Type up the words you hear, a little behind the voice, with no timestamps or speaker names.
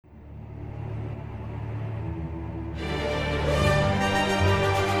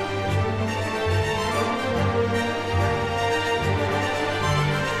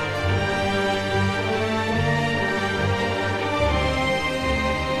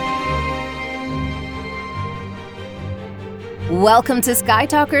Welcome to Sky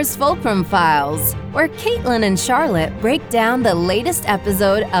Talkers Fulcrum Files, where Caitlin and Charlotte break down the latest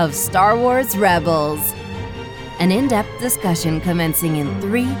episode of Star Wars Rebels. An in-depth discussion commencing in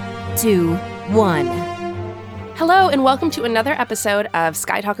 3, 2, 1. Hello, and welcome to another episode of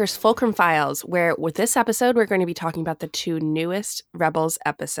Sky Talkers Fulcrum Files, where with this episode, we're going to be talking about the two newest Rebels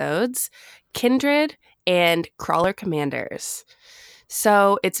episodes, Kindred and Crawler Commanders.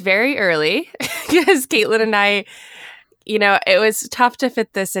 So it's very early because Caitlin and I, it was tough to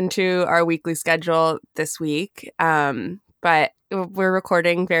fit this into our weekly schedule this week, but we're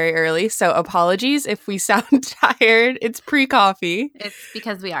recording very early, so apologies if we sound tired. It's pre-coffee. It's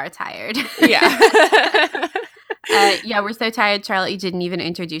because we are tired. Yeah. We're so tired, Charlotte. You didn't even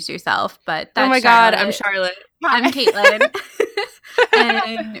introduce yourself, but that's God, I'm Charlotte. I'm Caitlin.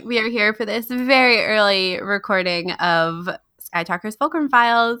 And we are here for this very early recording of Sky Talkers Fulcrum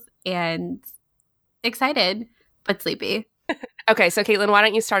Files, and excited but sleepy. Okay, so Caitlin, why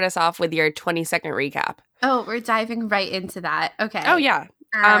don't you start us off with your 20-second recap? Oh, we're diving right into that. Okay. Oh, yeah.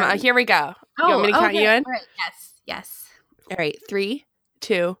 Here we go. You want me to count you in? All right. Yes. All right, 3,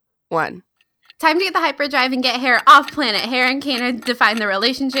 2, 1. Time to get the hyperdrive and get Hera off planet. Hera and Kanan define the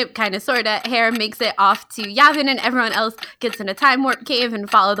relationship, kind of, sort of. Hera makes it off to Yavin, and everyone else gets in a time warp cave and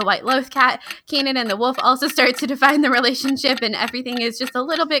follow the White Loth Cat. Kanan and the Wolf also start to define the relationship, and everything is just a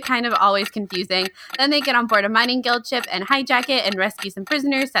little bit kind of always confusing. Then they get on board a mining guild ship and hijack it and rescue some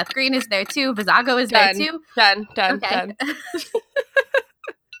prisoners. Seth Green is there too. Vizago is there too. Done.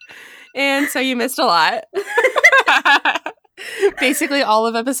 And so you missed a lot. Basically all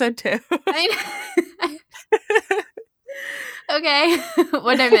of episode 2. Okay.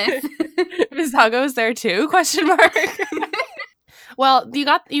 What did I miss? Vizago is there too? Question mark. Well,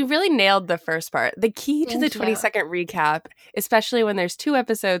 you really nailed the first part. The key to the 20-second recap, especially when there's 2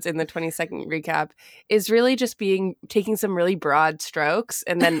 episodes in the 20-second recap, is really just taking some really broad strokes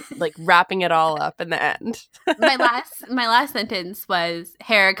and then wrapping it all up in the end. My last sentence was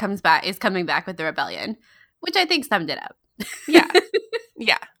Hera is coming back with the rebellion, which I think summed it up. Yeah,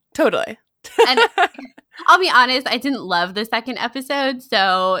 totally. And I'll be honest, I didn't love the second episode,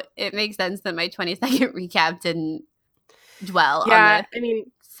 so it makes sense that my 20-second recap didn't dwell on the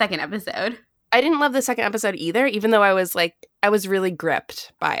second episode. I didn't love the second episode either, even though I was really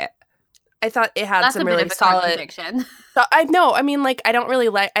gripped by it. I thought it had some really solid. So I know. I mean, I don't really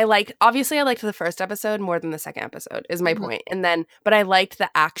obviously I liked the first episode more than the second episode is my point. But I liked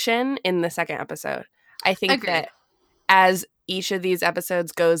the action in the second episode. I think that as each of these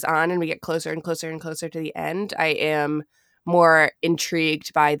episodes goes on and we get closer and closer and closer to the end, I am more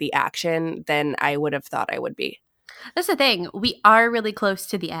intrigued by the action than I would have thought I would be. That's the thing. We are really close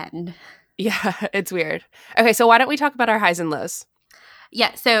to the end. Yeah, it's weird. Okay, so why don't we talk about our highs and lows?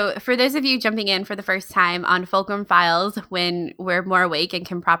 Yeah, so for those of you jumping in for the first time on Fulcrum Files, when we're more awake and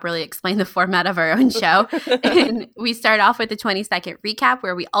can properly explain the format of our own show, and we start off with the 20-second recap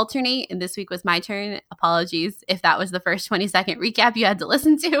where we alternate, and this week was my turn. Apologies if that was the first 20-second recap you had to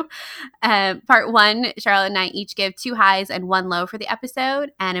listen to. Part 1, Charlotte and I each give 2 highs and 1 low for the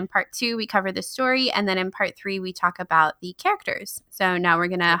episode, and in Part 2, we cover the story, and then in Part 3, we talk about the characters. So now we're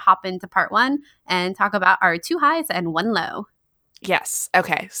going to hop into Part 1 and talk about our 2 highs and 1 low. Yes.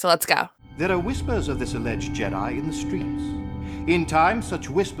 Okay, so let's go. There are whispers of this alleged Jedi in the streets. In time, such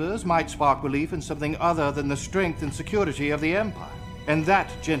whispers might spark belief in something other than the strength and security of the Empire. And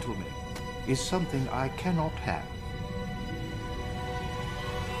that, gentlemen, is something I cannot have.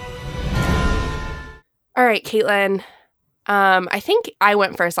 All right, Caitlin. I think I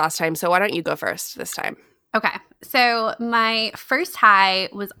went first last time, so why don't you go first this time? Okay. So my first high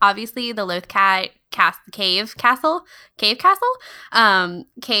was obviously the Loth Cat cave,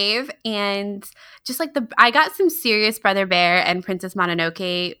 and just I got some serious Brother Bear and Princess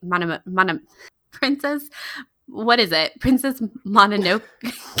Mononoke, Princess Mononoke.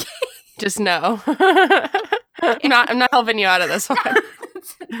 Just no. I'm not helping you out of this one.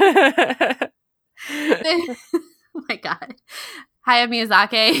 Oh my God. Hayao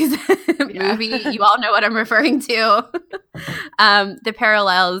Miyazaki's movie. You all know what I'm referring to. The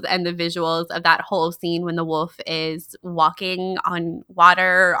parallels and the visuals of that whole scene when the wolf is walking on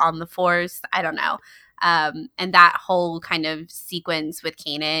water, on the force, I don't know. And that whole kind of sequence with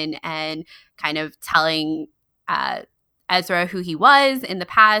Kanan and kind of telling Ezra who he was in the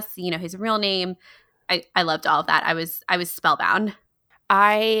past, his real name. I loved all of that. I was spellbound.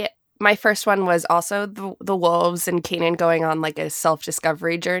 My first one was also the wolves and Kanan going on a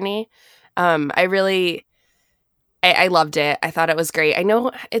self-discovery journey. I loved it. I thought it was great. I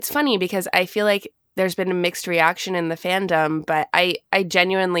know it's funny because I feel like there's been a mixed reaction in the fandom, but I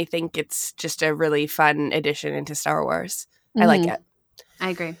genuinely think it's just a really fun addition into Star Wars. I like it. I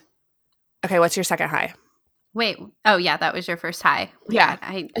agree. Okay, what's your second high? Wait. Oh, yeah, that was your first high. Yeah.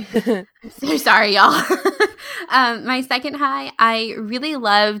 I'm so sorry, y'all. My second high, I really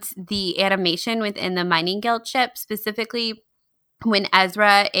loved the animation within the Mining Guild ship, specifically when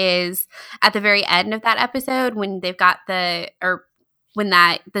Ezra is at the very end of that episode, when they've got the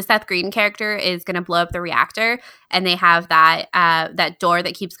Seth Green character is going to blow up the reactor, and they have that door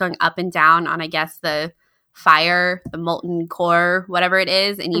that keeps going up and down on, I guess, the fire, the molten core, whatever it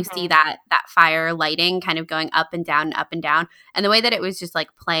is, and you see that fire lighting kind of going up and down and up and down, and the way that it was just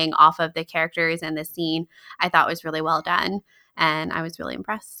like playing off of the characters and the scene, I thought was really well done, and I was really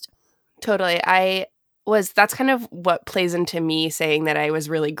impressed. Totally. That's kind of what plays into me saying that I was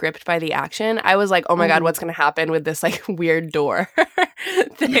really gripped by the action. I was like, oh my God, what's going to happen with this like weird door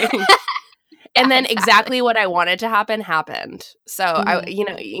thing? And then exactly what I wanted to happen happened. So I,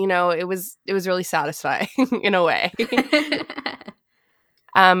 it was really satisfying in a way.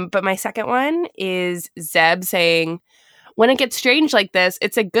 But my second one is Zeb saying, when it gets strange like this,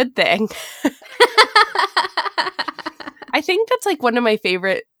 it's a good thing. I think that's like one of my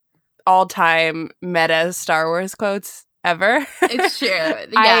favorite all-time meta Star Wars quotes ever. It's true.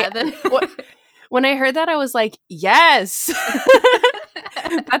 Yeah. When I heard that, I was like, yes.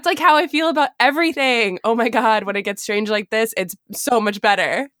 That's like how I feel about everything. Oh my God, when it gets strange like this, it's so much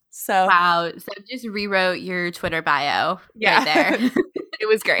better. So wow. So just rewrote your Twitter bio right there. It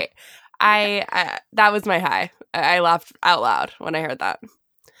was great. That was my high. I laughed out loud when I heard that.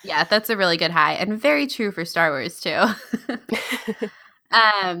 Yeah, that's a really good high, and very true for Star Wars too.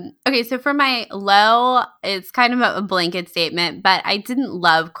 Okay, so for my low, it's kind of a blanket statement, but I didn't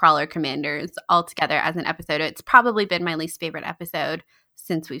love Crawler Commanders altogether as an episode. It's probably been my least favorite episode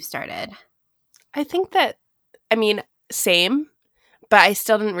since we've started. I think that, same, but I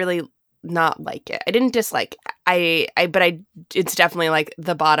still didn't really not like it. I didn't dislike it. It's definitely like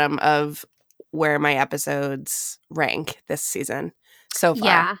the bottom of where my episodes rank this season so far.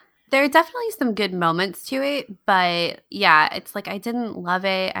 Yeah. There are definitely some good moments to it, but yeah, it's like I didn't love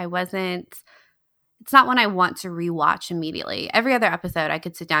it. It's not one I want to rewatch immediately. Every other episode I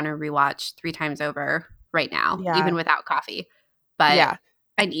could sit down and rewatch 3 times over right now, even without coffee. But yeah.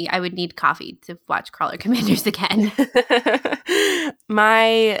 I would need coffee to watch Crawler Commanders again.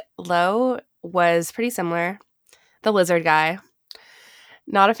 My low was pretty similar. The lizard guy.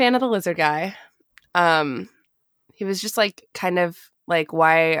 Not a fan of the lizard guy. He was just like kind of like,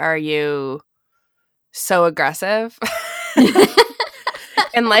 why are you so aggressive?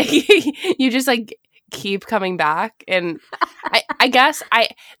 And like you just like keep coming back. And I guess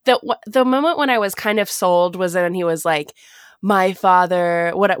the moment when I was kind of sold was when he was like, my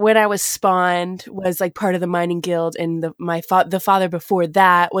father, when I was spawned, was like part of the Mining Guild, and the father before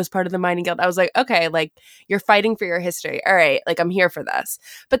that was part of the Mining Guild. I was like, okay, like you're fighting for your history. All right, like I'm here for this.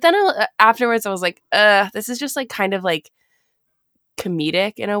 But then afterwards, I was like, this is just like kind of like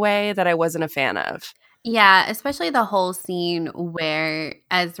comedic in a way that I wasn't a fan of. Yeah, especially the whole scene where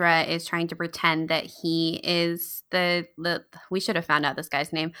Ezra is trying to pretend that he is we should have found out this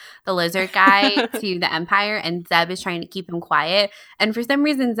guy's name, the lizard guy to the Empire, and Zeb is trying to keep him quiet. And for some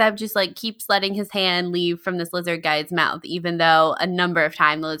reason, Zeb just like keeps letting his hand leave from this lizard guy's mouth, even though a number of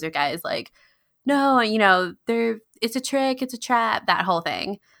times the lizard guy is like, no, it's a trick, it's a trap, that whole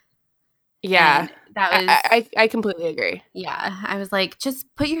thing. Yeah. And that was I completely agree. Yeah. I was like, just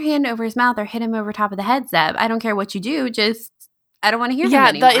put your hand over his mouth or hit him over top of the head, Zeb. I don't care what you do. Just, I don't want to hear him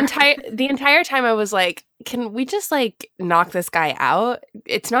anymore. The entire time I was like, can we just like knock this guy out?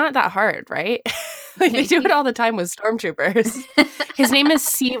 It's not that hard, right? Like they do it all the time with stormtroopers. His name is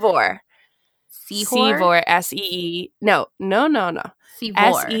Seevor. Seevor, S-E-E. No. Seevor.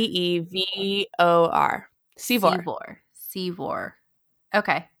 S-E-E-V-O-R. Seevor.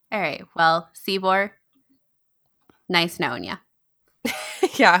 Okay. All right. Well, Seevor, nice knowing you.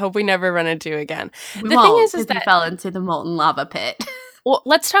 Yeah, I hope we never run into you again. The thing is that you fell into the molten lava pit. Well,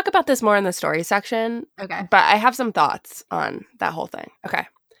 let's talk about this more in the story section. Okay. But I have some thoughts on that whole thing. Okay.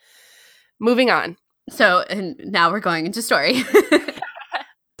 Moving on. So, and now we're going into story.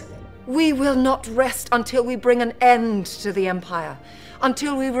 We will not rest until we bring an end to the Empire,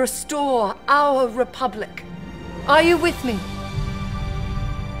 until we restore our republic. Are you with me?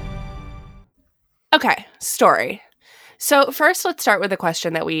 Okay, story. So first, let's start with a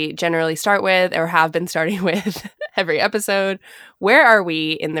question that we generally start with or have been starting with every episode. Where are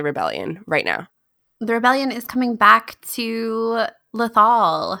we in the rebellion right now? The rebellion is coming back to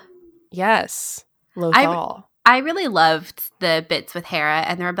Lothal. Yes, Lothal. I really loved the bits with Hera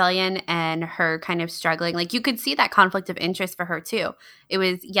and the rebellion and her kind of struggling. Like, you could see that conflict of interest for her too. It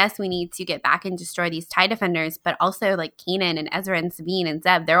was, yes, we need to get back and destroy these TIE defenders, but also like Kanan and Ezra and Sabine and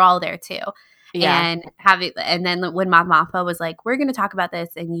Zeb, they're all there too. Yeah. And then when Mon Mothma was like, we're going to talk about this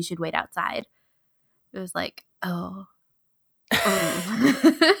and you should wait outside. It was like, oh.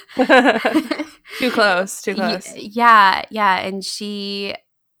 Too close. Yeah. And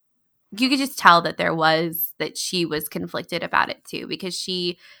you could just tell that she was conflicted about it too, because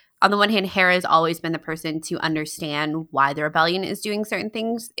she, on the one hand, Hera has always been the person to understand why the rebellion is doing certain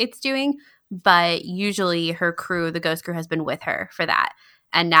things it's doing, but usually her crew, the Ghost Crew, has been with her for that.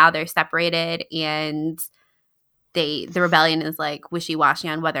 And now they're separated, and the rebellion is like wishy-washy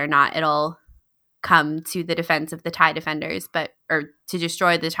on whether or not it'll come to the defense of the TIE defenders, or to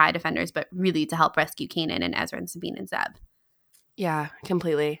destroy the TIE defenders, but really to help rescue Kanan and Ezra and Sabine and Zeb. Yeah,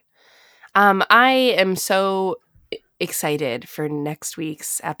 completely. I am so excited for next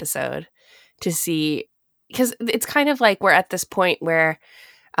week's episode to see, because it's kind of like we're at this point where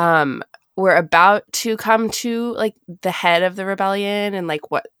we're about to come to like the head of the rebellion, and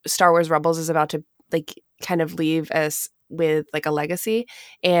like what Star Wars Rebels is about to like kind of leave us with like a legacy.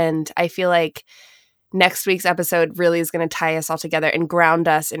 And I feel like next week's episode really is going to tie us all together and ground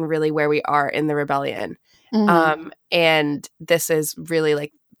us in really where we are in the rebellion. Mm-hmm. And this is really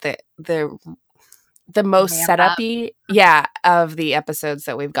like the most setup-y, of the episodes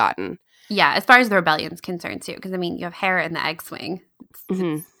that we've gotten. Yeah, as far as the rebellion's concerned too, because I mean, you have Hera in the X-wing.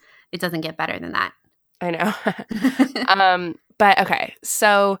 It doesn't get better than that. I know. But okay,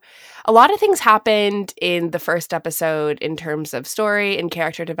 so a lot of things happened in the first episode in terms of story and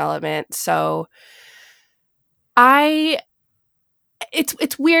character development. So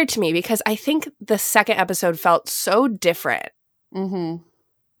it's weird to me because I think the second episode felt so different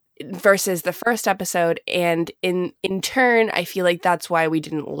versus the first episode, and in turn I feel like that's why we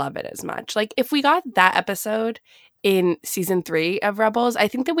didn't love it as much. Like, if we got that episode in season 3 of Rebels, I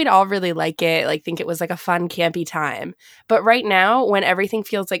think that we'd all really like it, like think it was like a fun campy time. But right now, when everything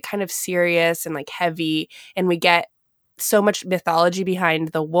feels like kind of serious and like heavy, and we get so much mythology behind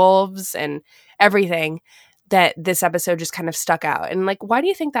the wolves and everything, that this episode just kind of stuck out. And like, why do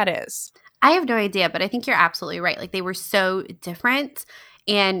you think that is? I have no idea, but I think you're absolutely right. Like, they were so different.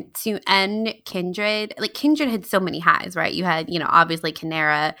 And to end Kindred, like, Kindred had so many highs, right? You had, obviously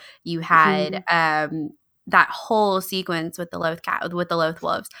Kinera. You had that whole sequence with the Loth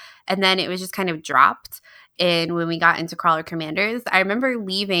Wolves. And then it was just kind of dropped. And when we got into Crawler Commanders, I remember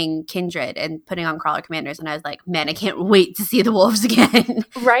leaving Kindred and putting on Crawler Commanders, and I was like, man, I can't wait to see the wolves again.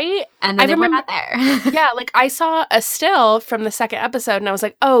 Right? And then we're not there. Yeah, like, I saw a still from the second episode, and I was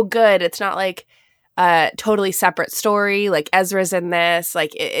like, oh, good. It's not like a totally separate story. Like, Ezra's in this.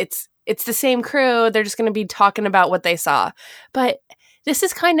 Like, it's the same crew. They're just going to be talking about what they saw. But this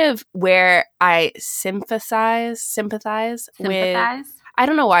is kind of where I sympathize with. I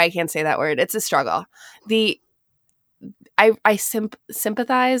don't know why I can't say that word. It's a struggle. I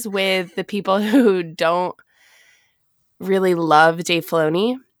sympathize with the people who don't really love Dave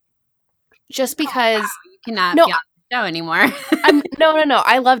Filoni, just because you cannot be on the show anymore. No.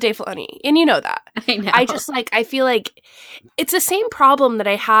 I love Dave Filoni, and you know that. I know. I feel like it's the same problem that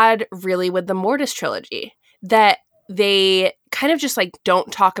I had really with the Mortis trilogy, that they kind of just like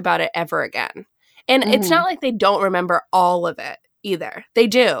don't talk about it ever again. And it's not like they don't remember all of it either. They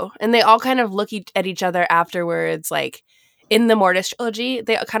do. And they all kind of look at each other afterwards. Like, in the Mortis trilogy,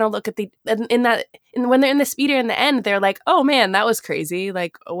 they kind of look at when they're in the speeder in the end, they're like, oh man, that was crazy.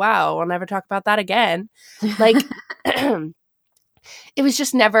 Like, wow, we'll never talk about that again. Like, it was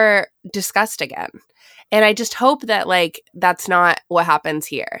just never discussed again. And I just hope that like that's not what happens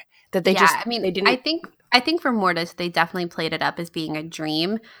here. That they they didn't. I think for Mortis, they definitely played it up as being a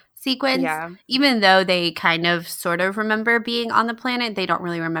dream sequence. Yeah. Even though they kind of sort of remember being on the planet, they don't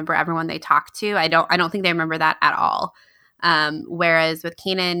really remember everyone they talked to. I don't think they remember that at all. Whereas with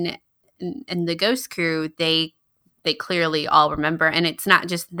Kanan and the Ghost Crew, they clearly all remember, and it's not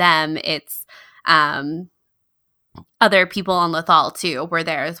just them; it's other people on Lothal too were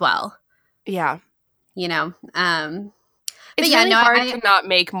there as well. Yeah, It's really hard to not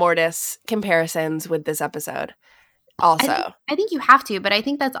make Mortis comparisons with this episode. Also, I think you have to, but I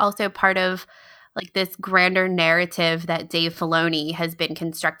think that's also part of like this grander narrative that Dave Filoni has been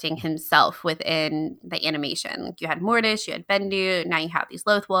constructing himself within the animation. Like, you had Mortis, you had Bendu, now you have these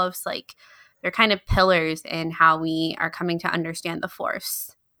Loth Wolves. Like, they're kind of pillars in how we are coming to understand the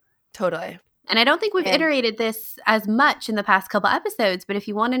Force. Totally. And I don't think we've iterated this as much in the past couple episodes, but if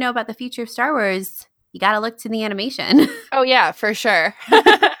you want to know about the future of Star Wars, you got to look to the animation. Oh, yeah, for sure.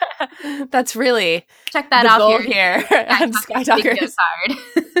 That's really check that the off goal here on Sky Talkers.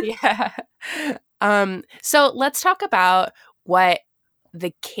 Yeah. So let's talk about what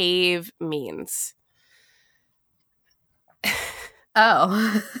the cave means.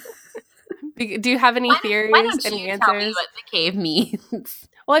 Oh. Do you have any theories? Why don't any you answers? tell me what the cave means?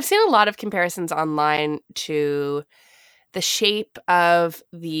 Well, I've seen a lot of comparisons online to the shape of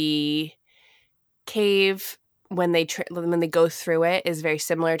the cave when they go through it is very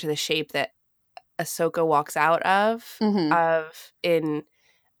similar to the shape that Ahsoka walks out of in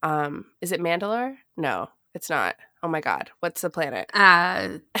is it Mandalore? No, it's not. Oh my god, what's the planet?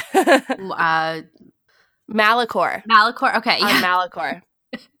 Malachor. Malachor. Okay, yeah. Malachor.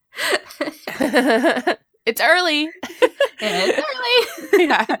 It's early. It's early.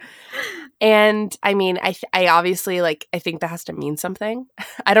 Yeah. And I mean, I obviously I think that has to mean something.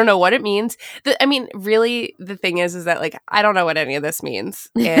 I don't know what it means. Really, the thing is that I don't know what any of this means,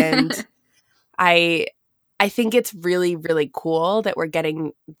 and I think it's really, really cool that we're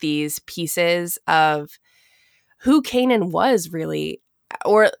getting these pieces of who Kanan was really,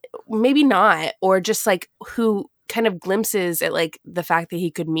 or maybe not, or just who kind of glimpses at the fact that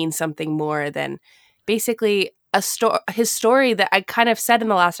he could mean something more than basically his story that I kind of said in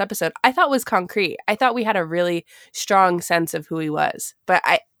the last episode, I thought was concrete. I thought we had a really strong sense of who he was, but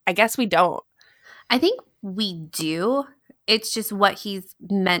I guess we don't. I think we do. It's just what he's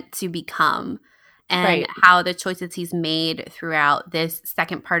meant to become and how the choices he's made throughout this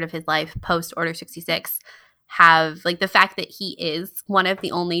second part of his life post Order 66 have the fact that he is one of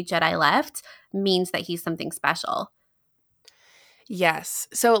the only Jedi left means that he's something special. Yes.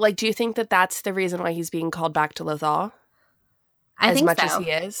 So, do you think that that's the reason why he's being called back to Lothal? I think as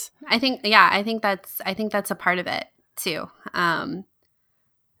he is? I think that's a part of it too.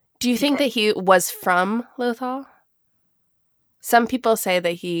 Do you think that he was from Lothal? Some people say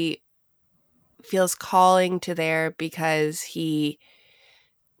that he feels calling to there because he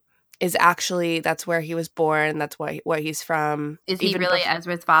is actually, that's where he was born. That's where he's from. Is he really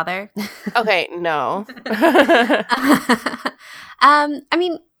Ezra's father? Okay, no. I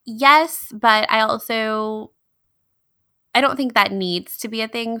mean, yes, but I don't think that needs to be a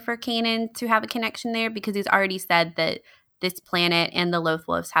thing for Kanan to have a connection there because he's already said that this planet and the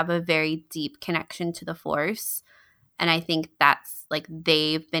Lothwolves have a very deep connection to the Force. And I think that's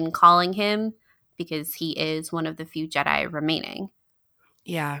they've been calling him because he is one of the few Jedi remaining.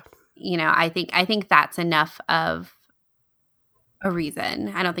 Yeah. I think that's enough of a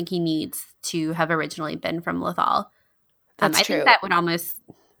reason. I don't think he needs to have originally been from Lothal. That's true. I think that would almost,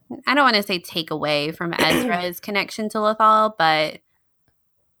 I don't want to say take away from Ezra's connection to Lothal, but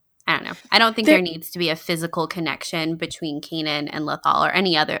I don't know. I don't think there needs to be a physical connection between Kanan and Lothal or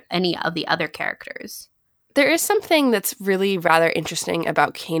any of the other characters. There is something that's really rather interesting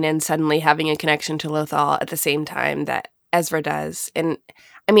about Kanan suddenly having a connection to Lothal at the same time that Ezra does. And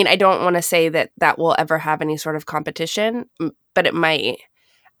I mean, I don't want to say that will ever have any sort of competition, but it might.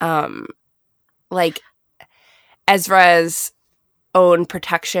 Ezra's own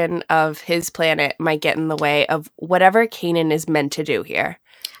protection of his planet might get in the way of whatever Kanan is meant to do here.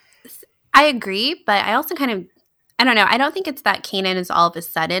 I agree, but I also I don't know. I don't think it's that Kanan is all of a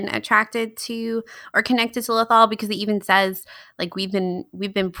sudden attracted to or connected to Lothal because he even says we've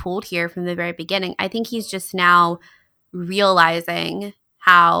been pulled here from the very beginning. I think he's just now realizing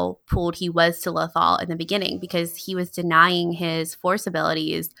how pulled he was to Lothal in the beginning because he was denying his Force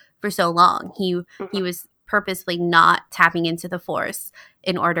abilities for so long. He was purposely not tapping into the Force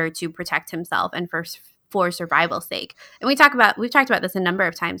in order to protect himself and for survival's sake. And we've talked about this a number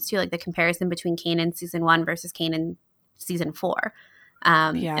of times too, the comparison between Kanan season 1 versus Kanan season 4.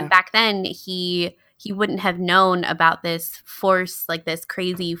 And back then he wouldn't have known about this Force, this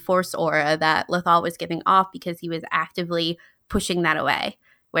crazy Force aura that Lothal was giving off because he was actively pushing that away.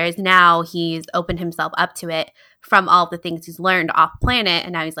 Whereas now he's opened himself up to it from all the things he's learned off planet.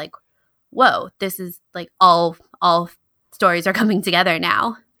 And now he's whoa, this is all stories are coming together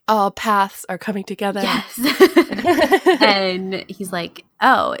now. All paths are coming together. Yes. And he's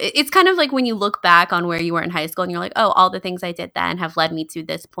oh, it's kind of when you look back on where you were in high school and you're oh, all the things I did then have led me to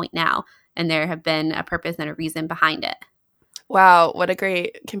this point now. And there have been a purpose and a reason behind it. Wow, what a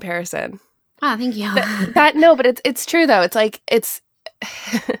great comparison. Oh, thank you. No, but it's true though. It's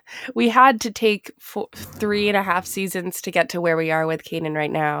we had to take 3.5 seasons to get to where we are with Kanan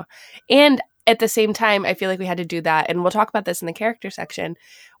right now. And at the same time, I feel like we had to do that. And we'll talk about this in the character section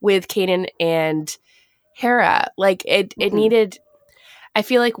with Kanan and Hera. It needed, I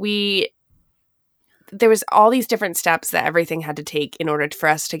feel like there was all these different steps that everything had to take in order for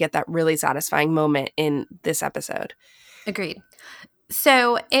us to get that really satisfying moment in this episode. Agreed.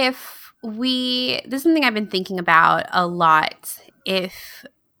 So this is something I've been thinking about a lot. If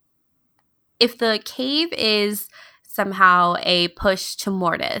the cave is somehow a push to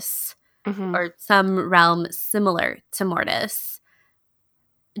Mortis or some realm similar to Mortis,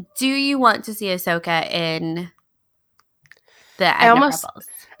 do you want to see Ahsoka in the end of Rebels?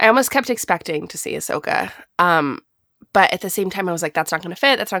 I almost kept expecting to see Ahsoka. But at the same time, I was like, that's not going to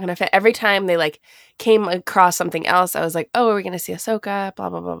fit. That's not going to fit. Every time they like came across something else, I was like, oh, we're going to see Ahsoka, blah,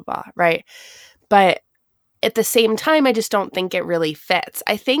 blah, blah, blah, right? But at the same time, I just don't think it really fits.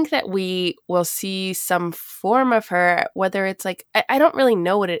 I think that we will see some form of her, whether it's like, I don't really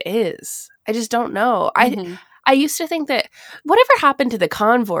know what it is. I just don't know. I used to think that whatever happened to the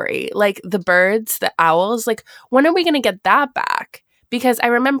convoy, like the birds, the owls, like when are we going to get that back? Because I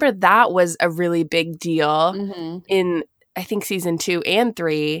remember that was a really big deal in, I think, season 2 and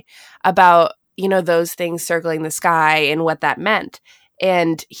 3 about, those things circling the sky and what that meant.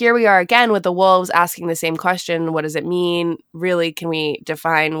 And here we are again with the wolves asking the same question. What does it mean? Really, can we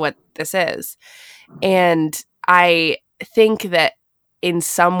define what this is? And I think that in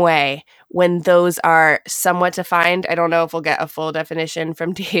some way, when those are somewhat defined, I don't know if we'll get a full definition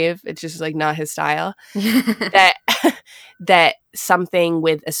from Dave. It's just like not his style. that something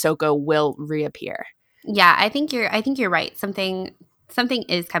with Ahsoka will reappear. Yeah, I think you're right. Something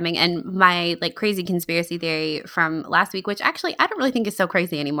is coming. And my like crazy conspiracy theory from last week, which actually I don't really think is so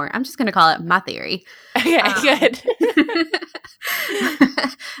crazy anymore. I'm just going to call it my theory. Okay, good.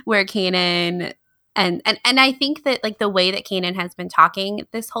 Where Kanan and I think that like the way that Kanan has been talking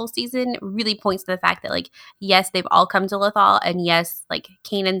this whole season really points to the fact that like, yes, they've all come to Lothal, and yes, like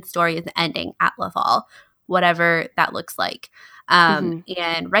Kanan's story is ending at Lothal, whatever that looks like. And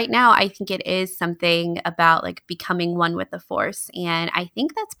right now I think it is something about like becoming one with the Force. And I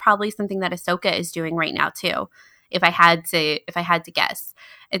think that's probably something that Ahsoka is doing right now too, if I had to guess.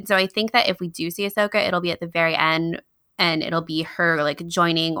 And so I think that if we do see Ahsoka, it'll be at the very end, and it'll be her like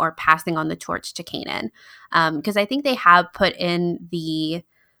joining or passing on the torch to Kanan. Because I think they have put in the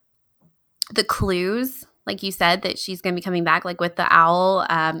clues, like you said, that she's going to be coming back, like with the owl,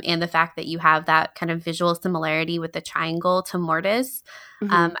 and the fact that you have that kind of visual similarity with the triangle to Mortis.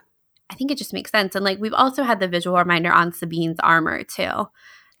 I think it just makes sense. And like we've also had the visual reminder on Sabine's armor too,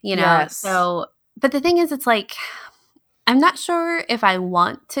 Yes. So, but the thing is, it's like, I'm not sure if I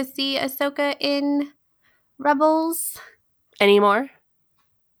want to see Ahsoka in Rebels anymore.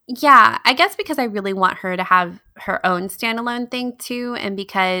 Yeah, I guess because I really want her to have her own standalone thing too, and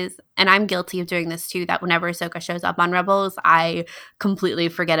I'm guilty of doing this too, that whenever Ahsoka shows up on Rebels, I completely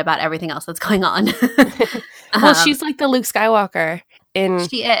forget about everything else that's going on. Well, she's like the Luke Skywalker in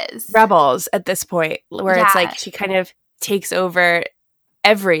she is Rebels at this point, where it's like she kind of takes over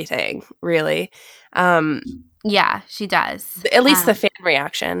everything, really. Yeah, she does. At least the fan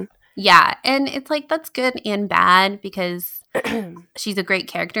reaction. Yeah, and it's like that's good and bad because she's a great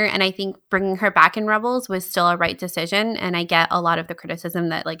character, and I think bringing her back in Rebels was still a right decision. And I get a lot of the criticism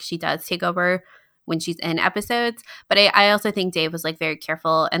that like she does take over when she's in episodes, but I also think Dave was like very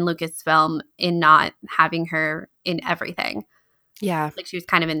careful, and Lucasfilm, in not having her in everything. Yeah, like she was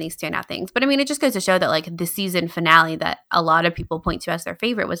kind of in these standout things. But I mean, it just goes to show that like the season finale that a lot of people point to as their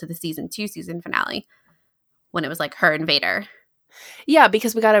favorite was the season 2 season finale, when it was like her and Vader. Yeah,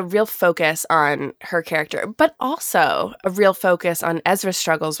 because we got a real focus on her character, but also a real focus on Ezra's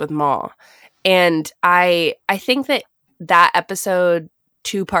struggles with Maul. And I think that episode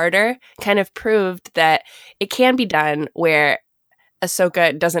 2-parter kind of proved that it can be done where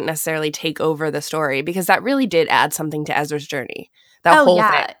Ahsoka doesn't necessarily take over the story, because that really did add something to Ezra's journey. That whole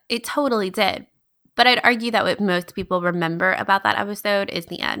thing. It totally did. But I'd argue that what most people remember about that episode is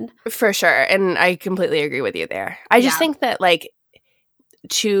the end. For sure. And I completely agree with you there. I just think that like,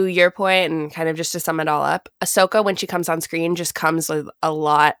 to your point, and kind of just to sum it all up, Ahsoka, when she comes on screen, just comes with a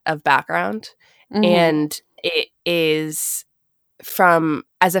lot of background. And it is,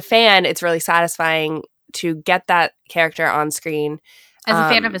 as a fan, it's really satisfying to get that character on screen. As a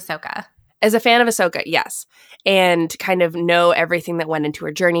fan of Ahsoka. As a fan of Ahsoka, yes. And kind of know everything that went into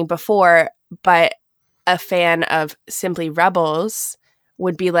her journey before. But a fan of simply Rebels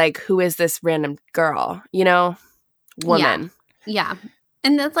would be like, who is this random girl? Woman. Yeah.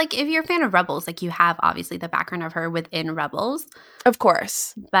 And that's like, if you're a fan of Rebels, like you have obviously the background of her within Rebels. Of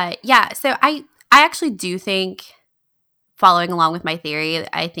course. But yeah, so I actually do think, following along with my theory,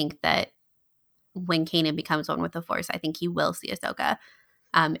 I think that when Kanan becomes one with the Force, I think he will see Ahsoka,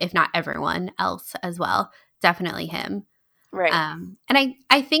 if not everyone else as well. Definitely him. Right. And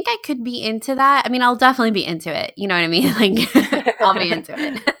I think I could be into that. I mean, I'll definitely be into it. You know what I mean? Like, I'll be into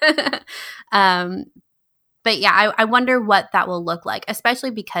it. But yeah, I wonder what that will look like, especially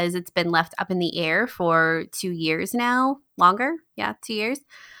because it's been left up in the air for 2 years now. Longer? Yeah, 2 years.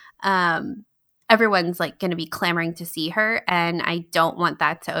 Everyone's like going to be clamoring to see her, and I don't want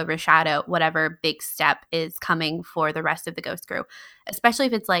that to overshadow whatever big step is coming for the rest of the Ghost Crew, especially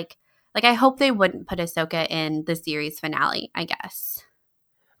if it's like I hope they wouldn't put Ahsoka in the series finale, I guess.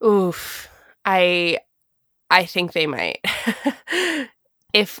 Oof. I think they might.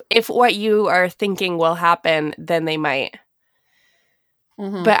 If what you are thinking will happen, then they might.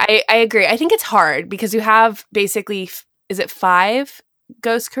 Mm-hmm. But I agree. I think it's hard because you have basically, is it 5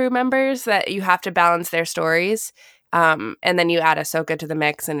 Ghost Crew members that you have to balance their stories? And then you add Ahsoka to the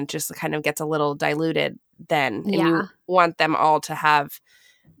mix and it just kind of gets a little diluted then. And you want them all to have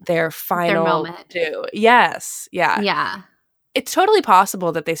their final moment. due. Yes. Yeah. Yeah. It's totally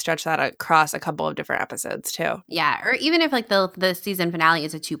possible that they stretch that across a couple of different episodes too. Yeah, or even if like the season finale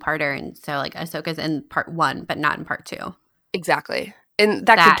is a 2-parter, and so like Ahsoka's in part 1 but not in part 2. Exactly, and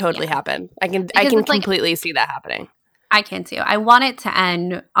that could totally happen. I can completely see that happening. I can too. I want it to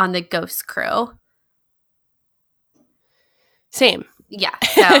end on the Ghost Crew. Same. Yeah.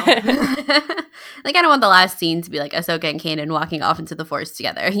 So like I don't want the last scene to be like Ahsoka and Kanan walking off into the Force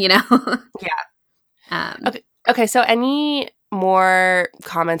together. You know? Yeah. Okay. So any more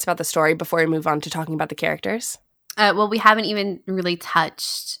comments about the story before we move on to talking about the characters? Well, we haven't even really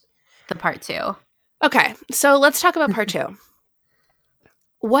touched the part 2. Okay, so let's talk about part 2.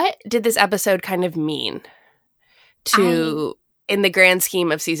 What did this episode kind of mean in the grand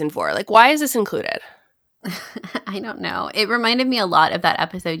scheme of season 4? Like, why is this included? I don't know. It reminded me a lot of that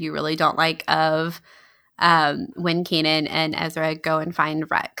episode you really don't like of when Kanan and Ezra go and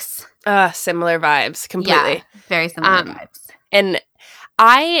find Rex. Similar vibes, completely. Yeah, very similar vibes. And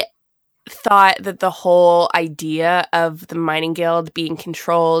I thought that the whole idea of the Mining Guild being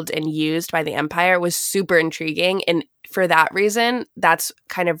controlled and used by the Empire was super intriguing. And for that reason, that's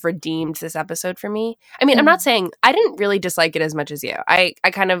kind of redeemed this episode for me. I mean, I'm not saying I didn't really dislike it as much as you. I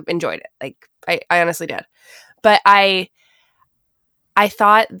kind of enjoyed it. Like, I honestly did. But I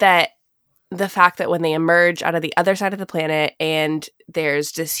thought that the fact that when they emerge out of the other side of the planet and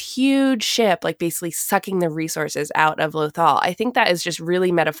there's this huge ship like basically sucking the resources out of Lothal, I think that is just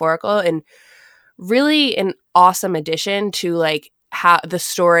really metaphorical and really an awesome addition to like how the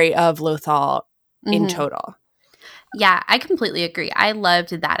story of Lothal in total. Yeah, I completely agree. I loved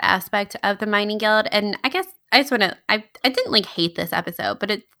that aspect of the Mining Guild, and I guess I just want to I didn't like hate this episode,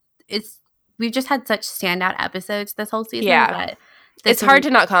 but it's we've just had such standout episodes this whole season. Yeah. It's hard to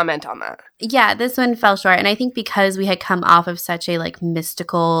not comment on that. Yeah, this one fell short. And I think because we had come off of such a like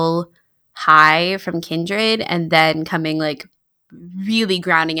mystical high from Kindred and then coming like really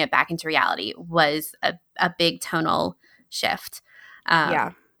grounding it back into reality was a big tonal shift.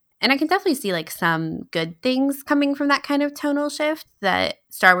 Yeah. And I can definitely see like some good things coming from that kind of tonal shift, that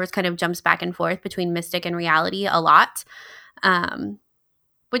Star Wars kind of jumps back and forth between mystic and reality a lot,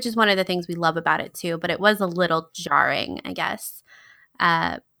 which is one of the things we love about it too. But it was a little jarring, I guess.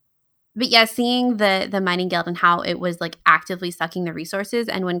 But yeah, seeing the Mining Guild and how it was like actively sucking the resources,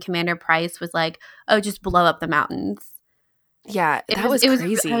 and when Commander Price was like, "Oh, just blow up the mountains." Yeah, that was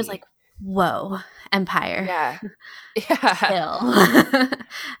crazy. I was like, "Whoa, Empire!" Yeah. Chill.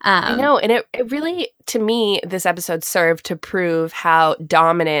 I know, and it really, to me, this episode served to prove how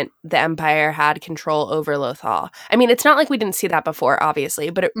dominant the Empire had control over Lothal. I mean, it's not like we didn't see that before, obviously,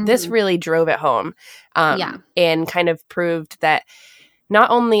 but this really drove it home, and kind of proved that. Not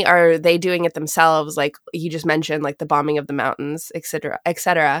only are they doing it themselves, like you just mentioned, like the bombing of the mountains, et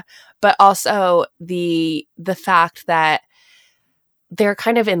cetera, but also the fact that they're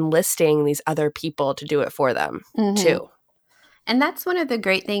kind of enlisting these other people to do it for them, too. And that's one of the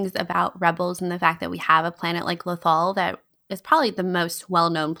great things about Rebels, and the fact that we have a planet like Lothal that is probably the most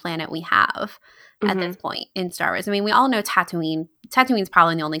well-known planet we have at this point in Star Wars. I mean, we all know Tatooine. Tatooine's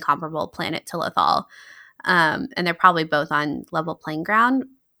probably the only comparable planet to Lothal. And they're probably both on level playing ground.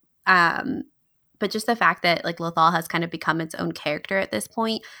 But just the fact that like Lothal has kind of become its own character at this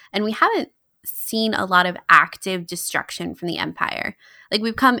point, and we haven't seen a lot of active destruction from the Empire. Like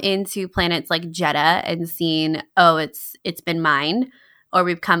we've come into planets like Jeddah and seen, oh, it's been mined. Or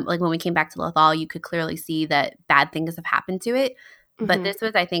we've come, like when we came back to Lothal, you could clearly see that bad things have happened to it. But this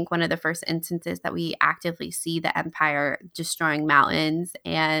was, I think, one of the first instances that we actively see the Empire destroying mountains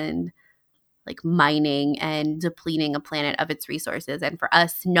and like mining and depleting a planet of its resources. And for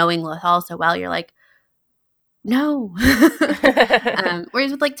us, knowing Lothal so well, you're like, no.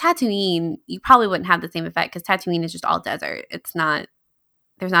 Whereas with like Tatooine, you probably wouldn't have the same effect because Tatooine is just all desert. It's not,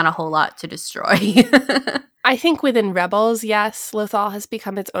 there's not a whole lot to destroy. I think within Rebels, yes, Lothal has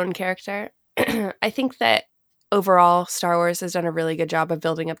become its own character. I think that overall Star Wars has done a really good job of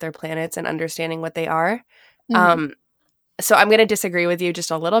building up their planets and understanding what they are. So I'm going to disagree with you just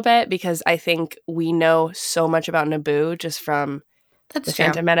a little bit because I think we know so much about Naboo just from the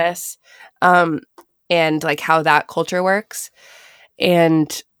Phantom Menace, and like how that culture works.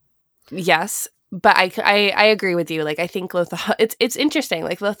 And yes, but I agree with you. Like I think Lothal, it's interesting.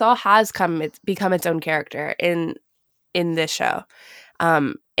 Like Lothal has become its own character in this show.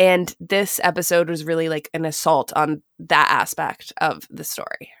 And this episode was really like an assault on that aspect of the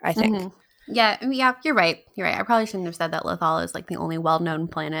story, I think. Yeah, you're right. I probably shouldn't have said that Lothal is like the only well-known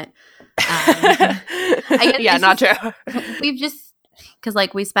planet. I guess not true. We've just, because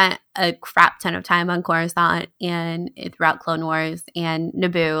like we spent a crap ton of time on Coruscant and throughout Clone Wars, and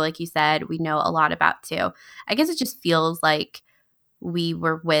Naboo, like you said, we know a lot about too. I guess it just feels like we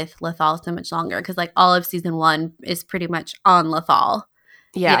were with Lothal so much longer because like all of season 1 is pretty much on Lothal.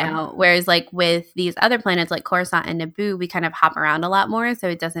 Yeah. You know? Whereas like with these other planets like Coruscant and Naboo, we kind of hop around a lot more. So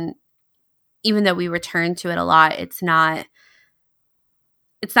it doesn't, even though we return to it a lot, it's not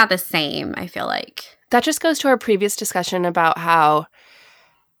the same, I feel like. That just goes to our previous discussion about how,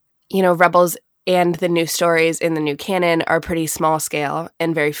 you know, Rebels and the new stories in the new canon are pretty small scale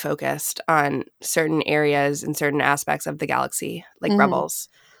and very focused on certain areas and certain aspects of the galaxy, like Rebels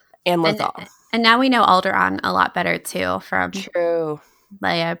and Lothal. And now we know Alderaan a lot better too from True.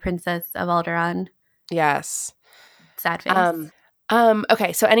 Leia, Princess of Alderaan. Yes. Sad face.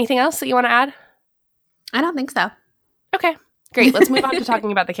 Okay, so anything else that you want to add? I don't think so. Okay, great. Let's move on to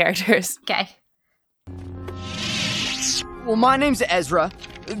talking about the characters. Okay. Well, my name's Ezra.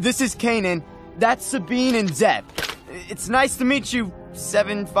 This is Kanan. That's Sabine and Zeb. It's nice to meet you,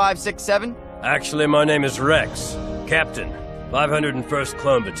 7567. Actually, my name is Rex, Captain, 501st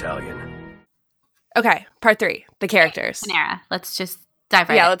Clone Battalion. Okay, part 3, the characters. Panera. Let's just dive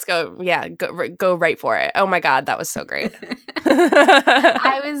right in. Yeah, let's go. Yeah, go right for it. Oh my God, that was so great.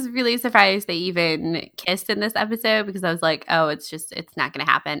 I was really surprised they even kissed in this episode because I was like, oh, it's not going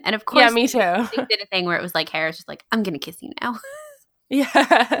to happen. And of course, yeah, me too. They did a thing where it was like Hera's just like, I'm going to kiss you now. Yeah.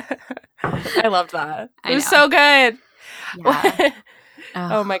 I loved that. It was so good. Yeah.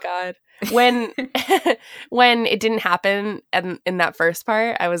 Oh my God. When it didn't happen in that first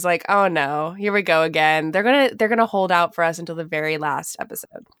part, I was like, oh no, here we go again. They're gonna hold out for us until the very last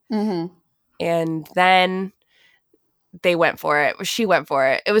episode. And then they went for it. She went for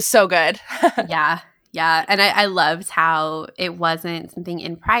it. It was so good. Yeah. And I loved how it wasn't something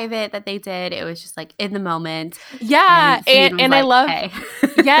in private that they did. It was just like in the moment. Yeah. And like, I love, hey,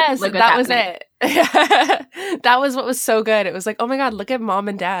 yes, that was it. That was what was so good. It was like, oh my God, look at mom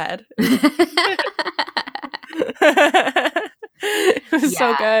and dad. It was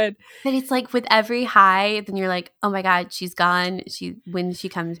so good. But it's like with every high, then you're like, oh my God, she's gone. When she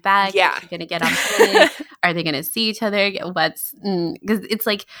comes back, is she gonna get on planet? Are they gonna see each other? Because it's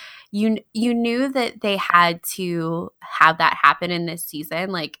like you knew that they had to have that happen in this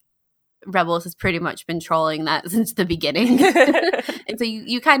season. Like Rebels has pretty much been trolling that since the beginning. And so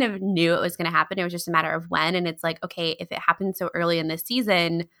you kind of knew it was going to happen. It was just a matter of when. And it's like, okay, if it happened so early in this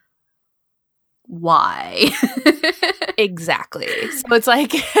season, why? Exactly. So it's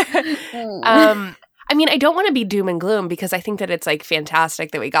like, I mean, I don't want to be doom and gloom because I think that it's like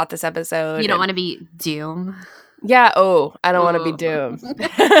fantastic that we got this episode. You don't want to be doom. Yeah. Oh, I don't want to be doom.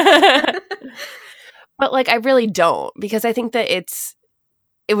 But like, I really don't because I think that it's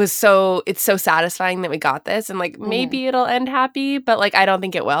so satisfying that we got this and like maybe it'll end happy, but like I don't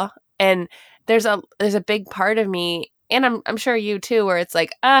think it will. And there's a big part of me, and I'm sure you too, where it's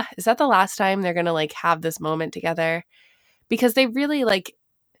like, is that the last time they're gonna like have this moment together? Because they really like,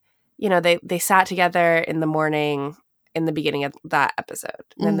 you know, they sat together in the morning in the beginning of that episode.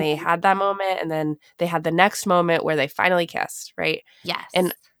 And then they had that moment, and then they had the next moment where they finally kissed, right? Yes.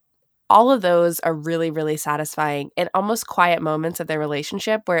 And all of those are really, really satisfying and almost quiet moments of their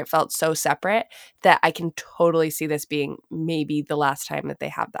relationship where it felt so separate that I can totally see this being maybe the last time that they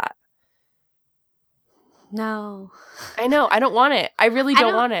have that. No. I know. I don't want it. I really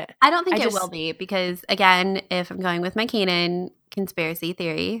don't want it. I don't think it will be because, again, if I'm going with my Kanan conspiracy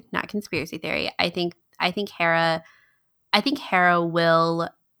theory, not conspiracy theory, I think Hera will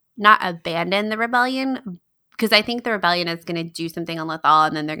not abandon the rebellion because I think the rebellion is going to do something on Lothal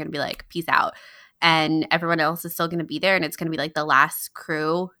and then they're going to be like, peace out. And everyone else is still going to be there and it's going to be like the last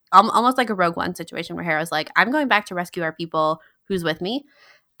crew, almost like a Rogue One situation where Hera's like, I'm going back to rescue our people. Who's with me?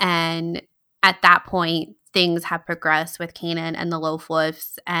 And at that point, things have progressed with Kanan and the Loth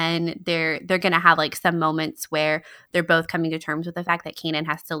Wolves, and they're going to have like some moments where they're both coming to terms with the fact that Kanan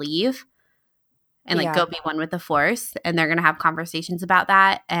has to leave and like go be one with the Force, and they're going to have conversations about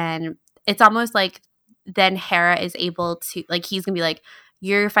that. And it's almost like then Hera is able to, like, he's gonna be like,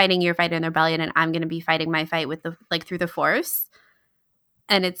 you're fighting the rebellion, and I'm gonna be fighting my fight with the, like, through the Force.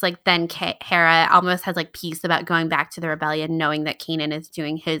 And it's like then Hera almost has like peace about going back to the rebellion, knowing that Kanan is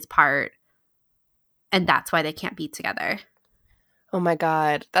doing his part, and that's why they can't be together. Oh my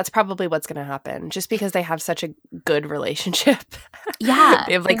God. That's probably what's going to happen, just because they have such a good relationship. Yeah.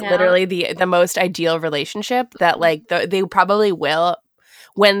 They have like literally the most ideal relationship that like they probably will,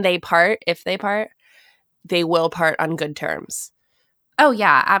 when they part, if they part, they will part on good terms. Oh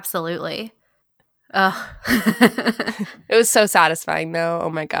yeah, absolutely. It was so satisfying though. Oh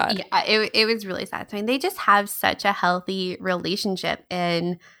my God. Yeah, it was really satisfying. They just have such a healthy relationship,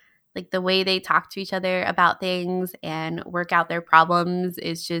 and like the way they talk to each other about things and work out their problems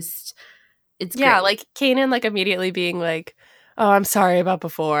is just, it's yeah, great. like Kanan like immediately being like, oh, I'm sorry about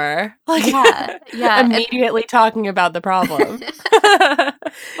before. Like yeah. immediately talking about the problem.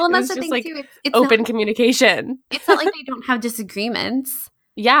 Well, and that's the just thing like too. It's open not, communication. it's not like they don't have disagreements.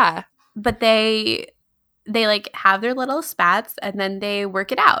 Yeah. But they like have their little spats and then they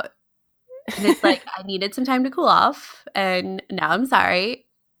work it out. And it's like, I needed some time to cool off, and now I'm sorry.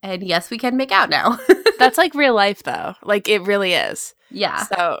 And yes, we can make out now. That's like real life though. Like it really is. Yeah.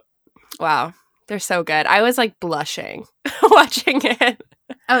 So, wow. They're so good. I was like blushing watching it.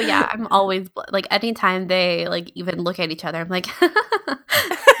 Oh yeah, I'm always like anytime they like even look at each other, I'm like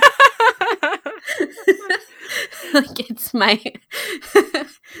like it's my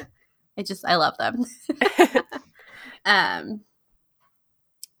I love them.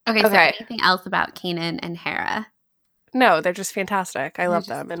 Okay, so anything else about Kanan and Hera? No, they're just fantastic. I love just,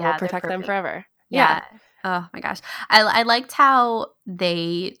 them, and yeah, we'll protect them forever. Yeah. Oh my gosh. I liked how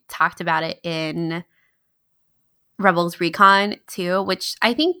they talked about it in Rebels Recon too, which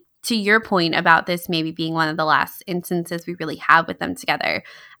I think, to your point about this maybe being one of the last instances we really have with them together,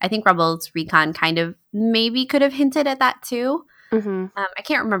 I think Rebels Recon kind of maybe could have hinted at that too. Mm-hmm. I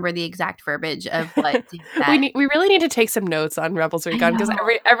can't remember the exact verbiage of what we really need to take some notes on Rebels Recon, because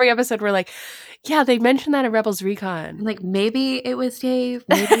every episode we're like, yeah, they mentioned that in Rebels Recon. Like maybe it was Dave,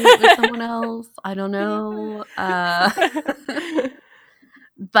 maybe it was someone else. I don't know.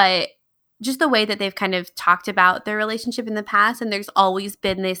 But just the way that they've kind of talked about their relationship in the past, and there's always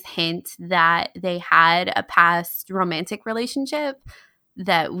been this hint that they had a past romantic relationship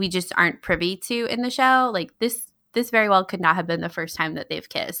that we just aren't privy to in the show. Like this very well could not have been the first time that they've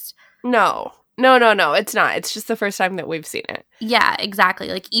kissed. No, it's not. It's just the first time that we've seen it. Yeah, exactly.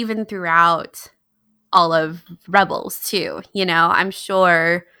 Like even throughout all of Rebels too, you know, I'm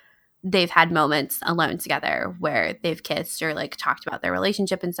sure they've had moments alone together where they've kissed or like talked about their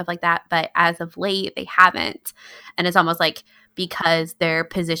relationship and stuff like that. But as of late, they haven't. And it's almost like because their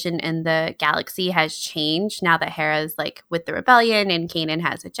position in the galaxy has changed now that Hera's like with the rebellion and Kanan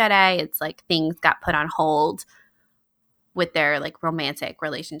has a Jedi, it's like things got put on hold with their like romantic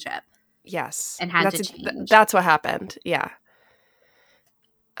relationship. Yes. And had to change. That's what happened. Yeah.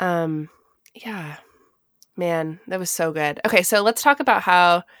 Yeah. Man, that was so good. Okay, so let's talk about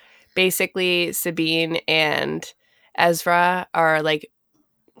how basically Sabine and Ezra are like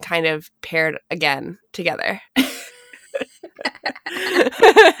kind of paired again together.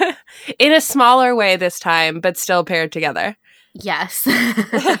 In a smaller way this time, but still paired together. Yes.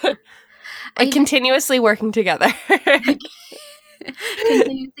 Like continuously working together.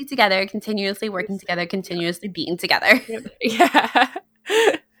 Continuously together, continuously working together, continuously being together. Yeah.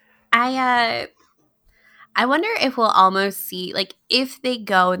 I wonder if we'll almost see, like, if they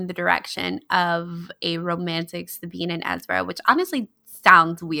go in the direction of a romantic Sabine and Ezra, which honestly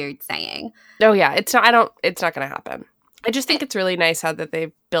sounds weird saying. Oh yeah, it's not going to happen. I just think it's really nice how that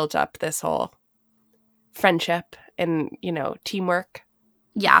they've built up this whole friendship and, you know, teamwork.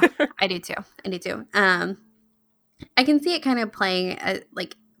 Yeah, I do too. I can see it kind of playing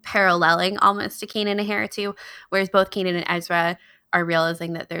like paralleling almost to Kanan and Hera too, whereas both Kanan and Ezra are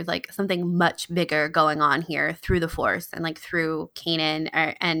realizing that there's like something much bigger going on here through the Force, and like through Kanan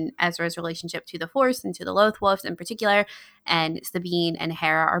and Ezra's relationship to the Force and to the Loth Wolves in particular, and Sabine and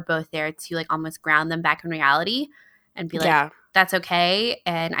Hera are both there to like almost ground them back in reality and be like, that's okay,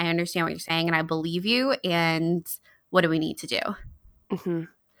 and I understand what you're saying, and I believe you, and what do we need to do? Mm-hmm.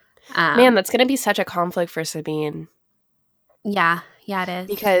 Man, that's going to be such a conflict for Sabine. Yeah, it is.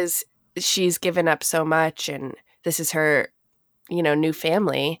 Because she's given up so much, and this is her, you know, new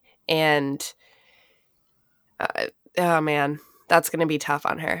family, and oh man, that's going to be tough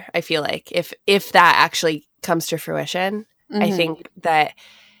on her. I feel like if that actually comes to fruition, mm-hmm.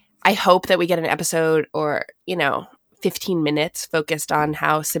 I hope that we get an episode or, you know, 15 minutes focused on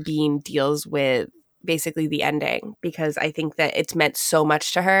how Sabine deals with basically the ending, because I think that it's meant so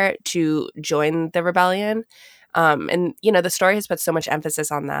much to her to join the rebellion. And, you know, the story has put so much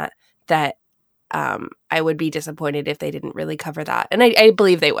emphasis on that I would be disappointed if they didn't really cover that. And I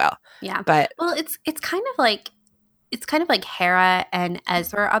believe they will. Yeah. But well, it's kind of like Hera and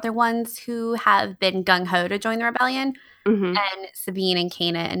Ezra are the ones who have been gung-ho to join the rebellion. mhm. And Sabine and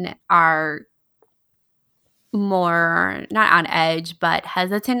Kanan are more not on edge, but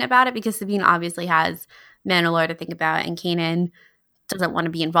hesitant about it, because Sabine obviously has Mandalore to think about, and Kanan doesn't want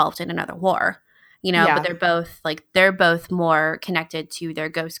to be involved in another war, you know. Yeah. But they're both more connected to their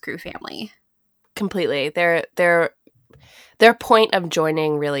Ghost Crew family. Completely. Their point of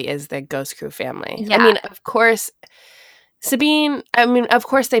joining really is the Ghost Crew family. Yeah. I mean, of course, Sabine, of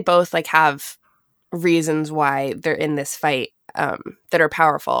course they both like have reasons why they're in this fight that are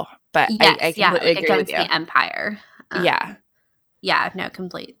powerful. But Yes, I completely agree with against you. the Empire. Yeah. No,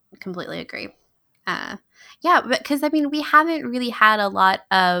 completely agree. Yeah, because I mean, we haven't really had a lot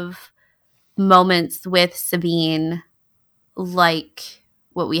of moments with Sabine like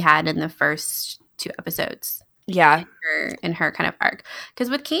what we had in the first 2 episodes. Yeah. In her kind of arc. Because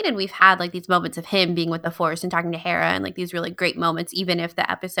with Kanan, we've had like these moments of him being with the Force and talking to Hera, and like these really great moments, even if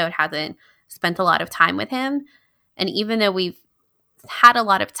the episode hasn't spent a lot of time with him. And even though we've had a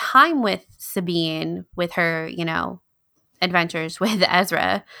lot of time with Sabine, with her, you know, adventures with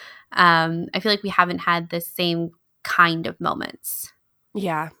Ezra, I feel like we haven't had the same kind of moments.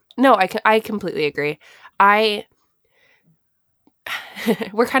 Yeah. No, I completely agree.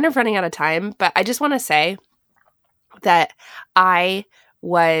 We're kind of running out of time, but I just want to say that I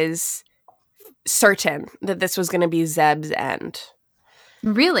was certain that this was going to be Zeb's end.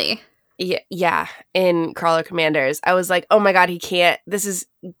 Really? Yeah, in Crawler Commanders. I was like, oh my God, he can't. This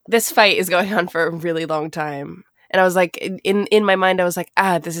fight is going on for a really long time. And I was like, in my mind, I was like,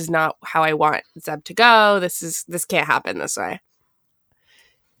 this is not how I want Zeb to go. This can't happen this way.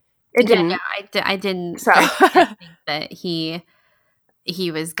 It didn't. No, I didn't So. think that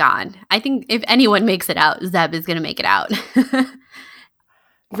he was gone. I think if anyone makes it out, Zeb is going to make it out.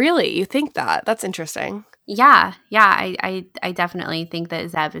 Really? You think that? That's interesting. Yeah. I definitely think that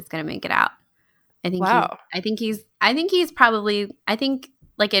Zeb is going to make it out. I think. Wow. I think he's probably. I think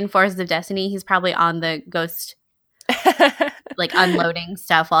like in Forces of Destiny, he's probably on the Ghost, like unloading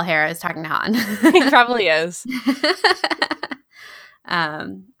stuff while Hera is talking to Han. He probably is.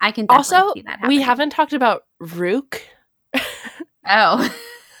 I can definitely Also, see that happening. we haven't talked about Rook. Oh,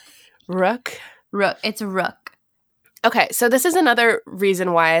 Rook. It's Rook. Okay, so this is another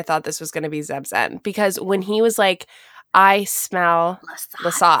reason why I thought this was going to be Zeb's end, because when he was like, I smell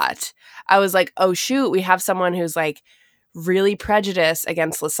Lasat, I was like, oh shoot, we have someone who's like really prejudiced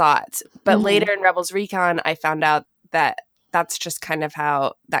against Lasat. But later in Rebels Recon, I found out that that's just kind of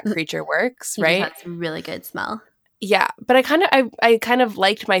how that creature works, right? That's a really good smell. Yeah, but I kind of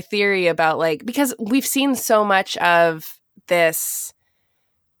liked my theory about like, because we've seen so much of this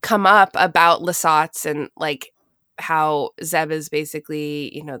come up about Lasats and like how Zeb is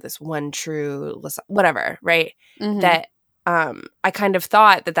basically, you know, this one true Lasat, whatever, right? Mm-hmm. That I kind of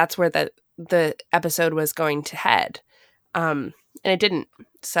thought that that's where the episode was going to head, and it didn't.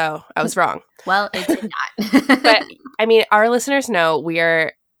 So I was wrong. Well, it did not. But I mean, our listeners know we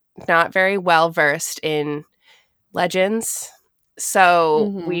are not very well versed in Legends,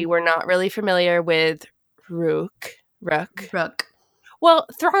 so we were not really familiar with Rook. Well,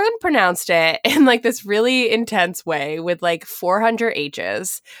 Thrawn pronounced it in like this really intense way with like 400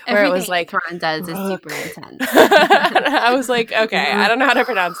 H's, where Everything it was like Thrawn does is super intense. I was like, okay, I don't know how to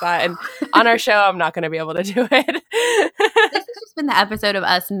pronounce that, and on our show, I'm not going to be able to do it. This has just been the episode of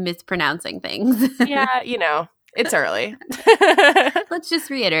us mispronouncing things. Yeah, you know, it's early. Let's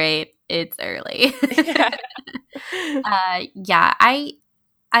just reiterate, it's early. Yeah.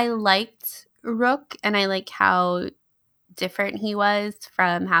 I liked Rook, and I like how different he was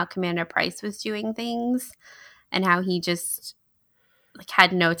from how Commander Price was doing things, and how he just like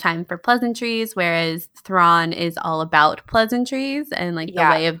had no time for pleasantries, whereas Thrawn is all about pleasantries and like the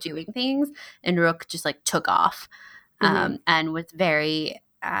way of doing things, and Rook just like took off and was very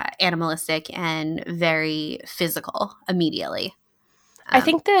animalistic and very physical immediately. I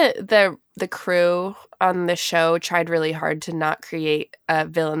think the crew on the show tried really hard to not create a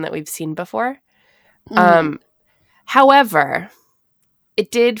villain that we've seen before. However, it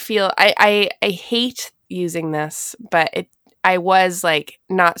did feel I hate using this, but I was like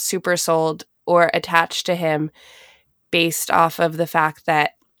not super sold or attached to him based off of the fact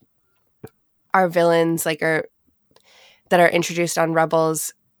that our villains like that are introduced on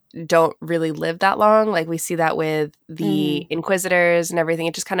Rebels don't really live that long. Like we see that with the Inquisitors and everything.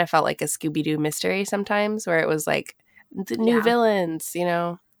 It just kind of felt like a Scooby-Doo mystery sometimes, where it was like the new villains, you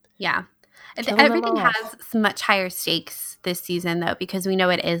know? Yeah. Killing them Everything off. has much higher stakes this season, though, because we know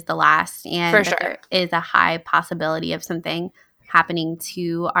it is the last, and For that sure. there is a high possibility of something happening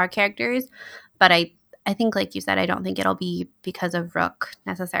to our characters. But I think, like you said, I don't think it'll be because of Rook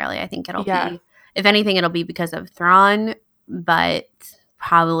necessarily. I think it'll be, if anything, it'll be because of Thrawn, but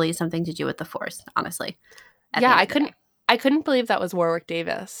probably something to do with the Force, honestly. Yeah, I couldn't believe that was Warwick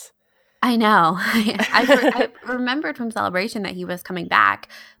Davis. I know. I remembered from Celebration that he was coming back,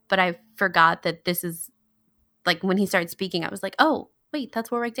 but I forgot that this is, like, when he started speaking, I was like, oh, wait,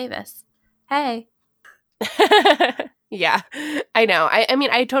 that's Warwick Davis. Hey. Yeah, I know. I mean,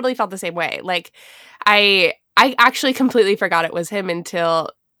 I totally felt the same way. Like, I actually completely forgot it was him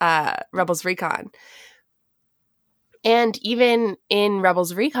until Rebels Recon. And even in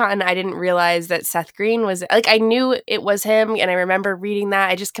Rebels Recon, I didn't realize that Seth Green was, like, I knew it was him, and I remember reading that.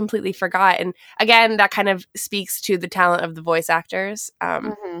 I just completely forgot. And again, that kind of speaks to the talent of the voice actors.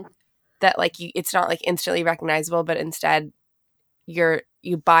 That, like, it's not, like, instantly recognizable, but instead you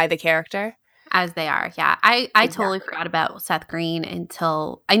buy the character. As they are, yeah. I totally forgot about Seth Green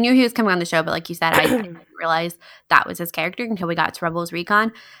until I knew he was coming on the show, but like you said, I didn't realize that was his character until we got to Rebels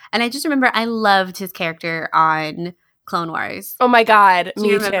Recon. And I just remember I loved his character on Clone Wars. Oh my God, me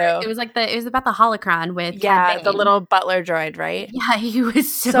too. It was like it was about the holocron with Cad Bane. The little butler droid, right? Yeah, he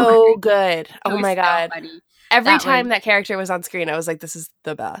was so good. Oh my God. Funny. Every time that character was on screen, I was like, this is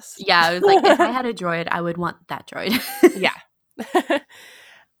the best. Yeah, I was like, if I had a droid, I would want that droid. Yeah.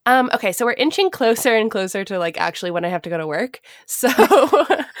 Okay, so we're inching closer and closer to, like, actually when I have to go to work. So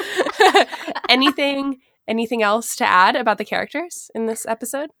anything else to add about the characters in this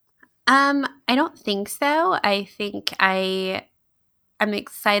episode? I don't think so. I think I'm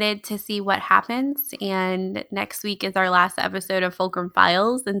excited to see what happens, and next week is our last episode of Fulcrum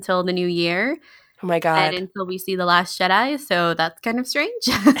Files until the new year. Oh my God. And until we see The Last Jedi, so that's kind of strange.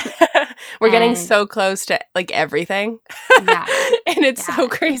 We're getting so close to, like, everything. Yeah. And it's so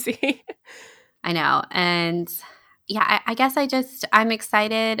crazy. I know. And yeah, I guess I'm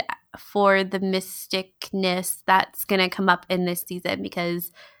excited for the mysticness that's going to come up in this season,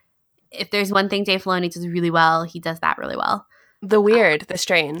 because if there's one thing Dave Filoni does really well, he does that really well. The weird, the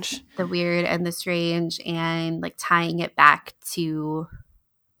strange. The weird and the strange, and, like, tying it back to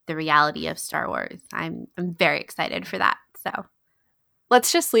the reality of Star Wars. I'm very excited for that. So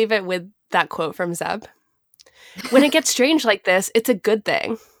let's just leave it with that quote from Zeb. When it gets strange like this, it's a good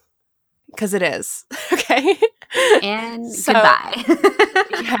thing. Because it is. Okay? And goodbye.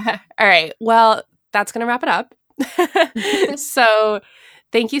 Yeah. All right. Well, that's going to wrap it up. So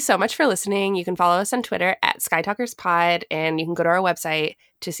thank you so much for listening. You can follow us on Twitter at SkyTalkersPod, and you can go to our website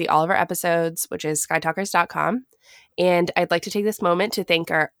to see all of our episodes, which is skytalkers.com. And I'd like to take this moment to thank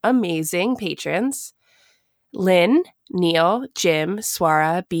our amazing patrons: Lynn, Neil, Jim,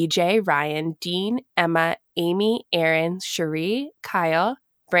 Swara, BJ, Ryan, Dean, Emma, Amy, Aaron, Cherie, Kyle,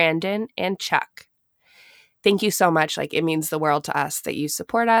 Brandon, and Chuck. Thank you so much. Like, it means the world to us that you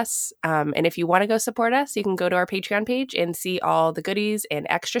support us. And if you want to go support us, you can go to our Patreon page and see all the goodies and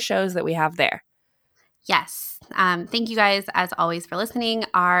extra shows that we have there. Yes. Thank you guys, as always, for listening.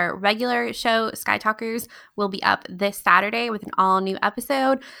 Our regular show, Sky Talkers, will be up this Saturday with an all-new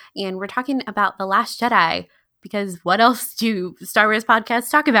episode. And we're talking about The Last Jedi, because what else do Star Wars podcasts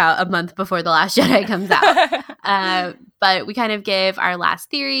talk about a month before The Last Jedi comes out? But we kind of give our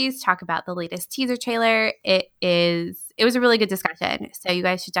last theories, talk about the latest teaser trailer. It was a really good discussion, so you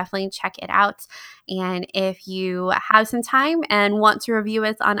guys should definitely check it out. And if you have some time and want to review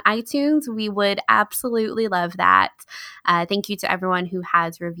us on iTunes, we would absolutely love that. Thank you to everyone who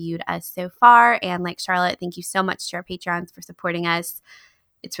has reviewed us so far. And like Charlotte, thank you so much to our Patrons for supporting us.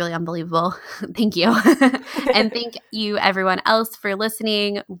 It's really unbelievable. Thank you. And thank you everyone else for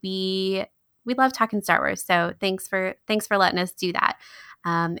listening. We love talking Star Wars, so thanks for letting us do that.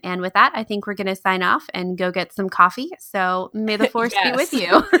 And with that, I think we're going to sign off and go get some coffee. So may the Force be with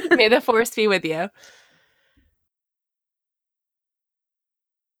you. May the Force be with you.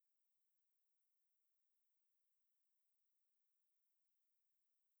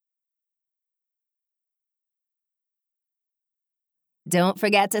 Don't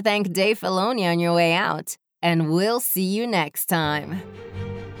forget to thank Dave Filoni on your way out, and we'll see you next time.